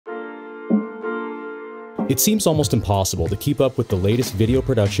It seems almost impossible to keep up with the latest video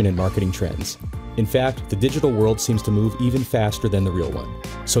production and marketing trends. In fact, the digital world seems to move even faster than the real one.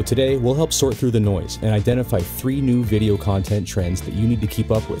 So today, we'll help sort through the noise and identify 3 new video content trends that you need to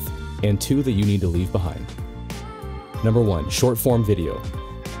keep up with, and 2 that you need to leave behind. Number 1, short-form video.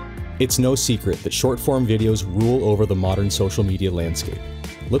 It's no secret that short-form videos rule over the modern social media landscape.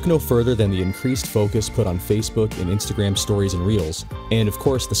 Look no further than the increased focus put on Facebook and Instagram stories and Reels, and of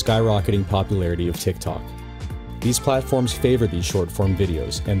course the skyrocketing popularity of TikTok. These platforms favor these short-form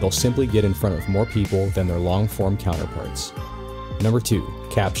videos, and they'll simply get in front of more people than their long-form counterparts. Number 2,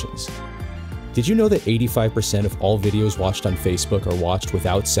 captions. Did you know that 85% of all videos watched on Facebook are watched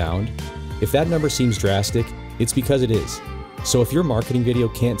without sound? If that number seems drastic, it's because it is. So if your marketing video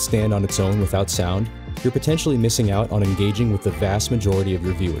can't stand on its own without sound, you're potentially missing out on engaging with the vast majority of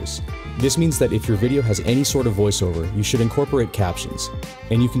your viewers. This means that if your video has any sort of voiceover, you should incorporate captions.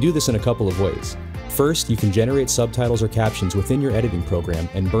 And you can do this in a couple of ways. First, you can generate subtitles or captions within your editing program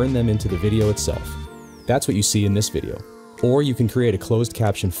and burn them into the video itself. That's what you see in this video. Or you can create a closed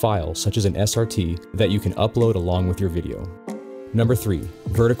caption file, such as an SRT, that you can upload along with your video. Number 3,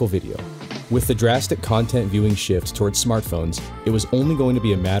 vertical video. With the drastic content viewing shift towards smartphones, it was only going to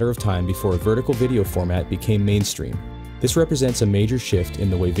be a matter of time before a vertical video format became mainstream. This represents a major shift in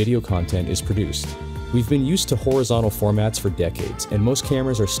the way video content is produced. We've been used to horizontal formats for decades, and most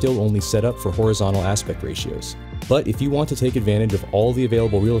cameras are still only set up for horizontal aspect ratios. But if you want to take advantage of all the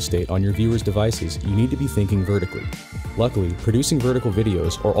available real estate on your viewers' devices, you need to be thinking vertically. Luckily, producing vertical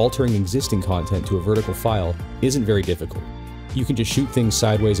videos or altering existing content to a vertical file isn't very difficult. You can just shoot things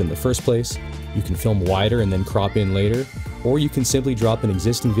sideways in the first place, you can film wider and then crop in later, or you can simply drop an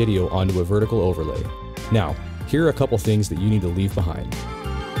existing video onto a vertical overlay. Now, here are a couple things that you need to leave behind.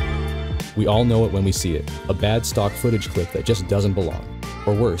 We all know it when we see it, a bad stock footage clip that just doesn't belong.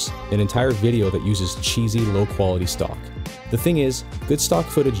 Or worse, an entire video that uses cheesy, low-quality stock. The thing is, good stock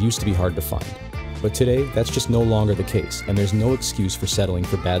footage used to be hard to find. But today, that's just no longer the case, and there's no excuse for settling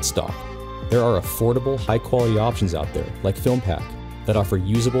for bad stock. There are affordable, high-quality options out there, like FILMPAC, that offer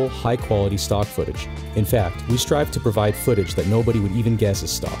usable, high-quality stock footage. In fact, we strive to provide footage that nobody would even guess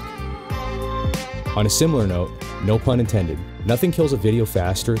is stock. On a similar note, no pun intended, nothing kills a video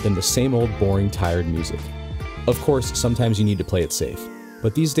faster than the same old boring, tired music. Of course, sometimes you need to play it safe.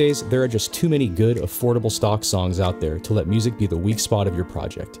 But these days, there are just too many good, affordable stock songs out there to let music be the weak spot of your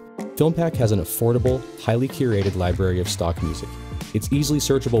project. FILMPAC has an affordable, highly curated library of stock music. It's easily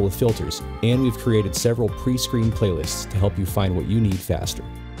searchable with filters, and we've created several pre-screened playlists to help you find what you need faster.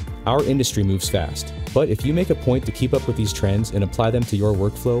 Our industry moves fast, but if you make a point to keep up with these trends and apply them to your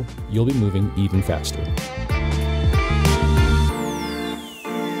workflow, you'll be moving even faster.